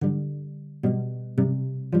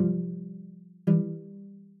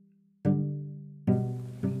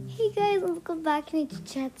guys, and welcome back to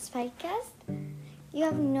Chat's podcast. You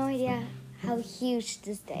have no idea how huge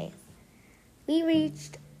this day is. We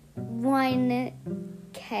reached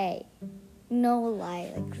 1K. No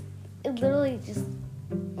lie, it literally just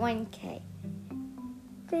 1K.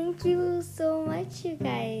 Thank you so much, you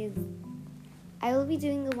guys. I will be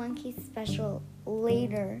doing a 1K special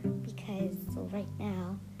later because right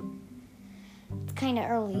now it's kind of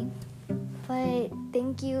early. But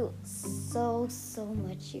thank you so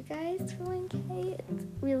much, you guys, for 1K. It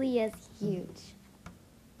really is huge.